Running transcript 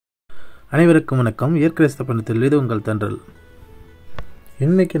அனைவருக்கும் வணக்கம். இயற்கை பண்ணத்தில் இது உங்கள் தென்றல்.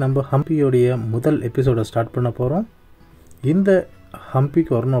 இன்றைக்கி நம்ம ஹம்பியோடைய முதல் எபிசோடை ஸ்டார்ட் பண்ண போகிறோம். இந்த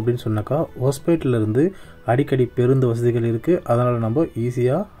ஹம்பிக்கு வரணும் அப்படின்னு சொன்னாக்கா ஹாஸ்பிட்டலிருந்து அடிக்கடி பேருந்து வசதிகள் இருக்குது. அதனால் நம்ம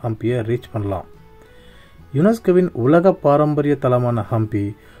ஈஸியாக ஹம்பியை ரீச் பண்ணலாம். யுனெஸ்கோவின் உலக பாரம்பரிய தலமான ஹம்பி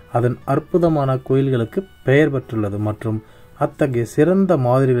அதன் அற்புதமான கோயில்களுக்கு பெயர் பெற்றுள்ளது மற்றும் அத்தகைய சிறந்த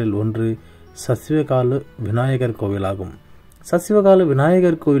மாதிரிகளில் ஒன்று சசிவகாலு விநாயகர் கோவிலாகும். சசிவகாலு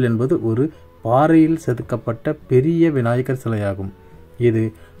விநாயகர் கோவில் என்பது ஒரு பாறையில் செதுக்கப்பட்ட பெரிய விநாயகர் சிலையாகும். இது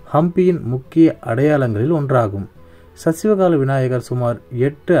ஹம்பியின் முக்கிய அடையாளங்களில் ஒன்றாகும். சசிவகாலு விநாயகர் சுமார்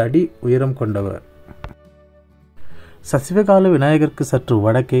 8 அடி உயரம் கொண்டவர். சசிவகாலு விநாயகருக்கு சற்று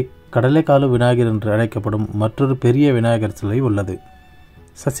வடக்கே கடலைக்காலு விநாயகர் என்று அழைக்கப்படும் மற்றொரு பெரிய விநாயகர் சிலை உள்ளது.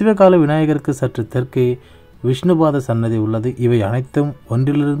 சசிவகாலு விநாயகருக்கு சற்று தெற்கே விஷ்ணுபாத சன்னதி உள்ளது. இவை அனைத்தும்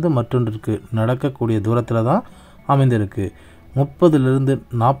ஒன்றிலிருந்து மற்றொன்றிற்கு நடக்கக்கூடிய தூரத்தில் தான் அமைந்திருக்கு. 30 to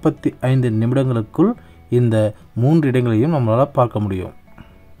 45 நிமிடங்களுக்குள் இந்த 3 இடங்களையும் நம்மளால் பார்க்க முடியும்.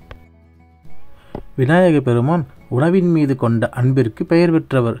 விநாயக பெருமான் உணவின் மீது கொண்ட அன்பிற்கு பெயர்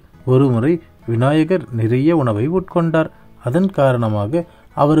பெற்றவர். ஒருமுறை விநாயகர் நிறைய உணவை உட்கொண்டார். அதன் காரணமாக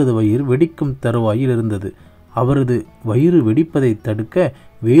அவரது வயிறு வெடிக்கும் தருவாயில் இருந்தது. அவரது வயிறு வெடிப்பதை தடுக்க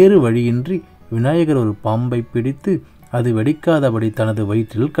வேறு வழியின்றி விநாயகர் ஒரு பாம்பை பிடித்து அது வெடிக்காதபடி தனது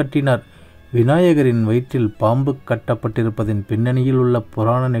வயிற்றில் கட்டினார். விநாயகரின் வயிற்றில் பாம்பு கட்டப்பட்டிருப்பதின் பின்னணியில் உள்ள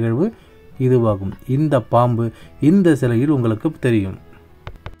புராண நிகழ்வு இதுவாகும். இந்த பாம்பு இந்த சிலையில் உங்களுக்கு தெரியும்.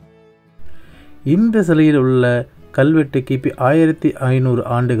 இந்த சிலையில் உள்ள கல்வெட்டு கிபி 1500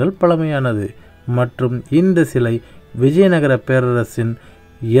 ஆண்டுகள் பழமையானது மற்றும் இந்த சிலை விஜயநகர பேரரசின்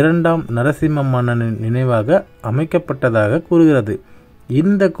 2ஆம் நரசிம்ம மன்னனின் நினைவாக அமைக்கப்பட்டதாக கூறுகிறது.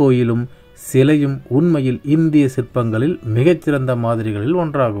 இந்த கோயிலும் சிலையும் உண்மையில் இந்திய சிற்பங்களில் மிகச்சிறந்த மாதிரிகளில்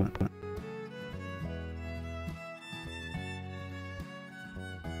ஒன்றாகும்.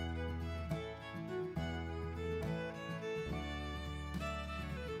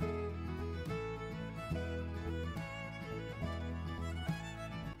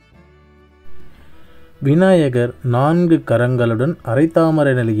 விநாயகர் 4 கரங்களுடன்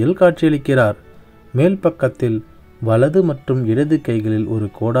அரைத்தாமரை நிலையில் காட்சியளிக்கிறார். மேல் பக்கத்தில் வலது மற்றும் இடது கைகளில் ஒரு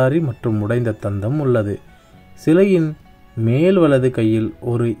கோடாரி மற்றும் உடைந்த தந்தம் உள்ளது. சிலையின் மேல் வலது கையில்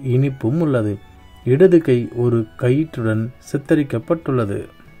ஒரு இனிப்பும் உள்ளது. இடது கை ஒரு கயிற்றுடன் சித்தரிக்கப்பட்டுள்ளது.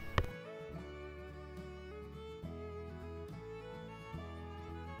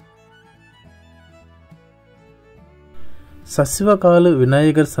 சசிவகாலு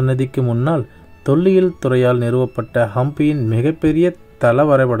விநாயகர் சன்னதிக்கு முன்னால் தொல்லியல் துறையால் நிறுவப்பட்ட ஹம்பியின் மிகப்பெரிய தள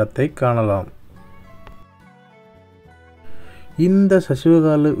வரைபடத்தை காணலாம். இந்த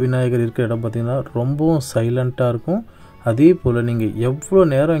சசிவகாலு விநாயகர் இருக்கிற இடம் பார்த்திங்கன்னா ரொம்பவும் சைலண்ட்டாக இருக்கும். அதே போல் நீங்கள் எவ்வளோ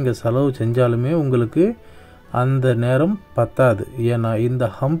நேரம் இங்கே செலவு செஞ்சாலுமே உங்களுக்கு அந்த நேரம் பத்தாது. ஏன்னா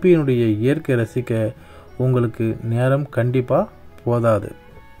இந்த ஹம்பியினுடைய இயற்கை ரசிக்க உங்களுக்கு நேரம் கண்டிப்பாக போதாது.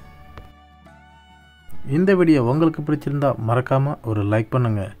 இந்த வீடியோ உங்களுக்கு பிடிச்சிருந்தா மறக்காமல் ஒரு லைக்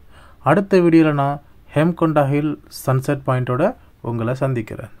பண்ணுங்கள். அடுத்த வீடியோவில் நான் ஹேம்கொண்டா ஹில் சன்செட் பாயிண்டோட உங்களை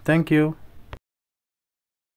சந்திக்கிறேன். தேங்க்யூ.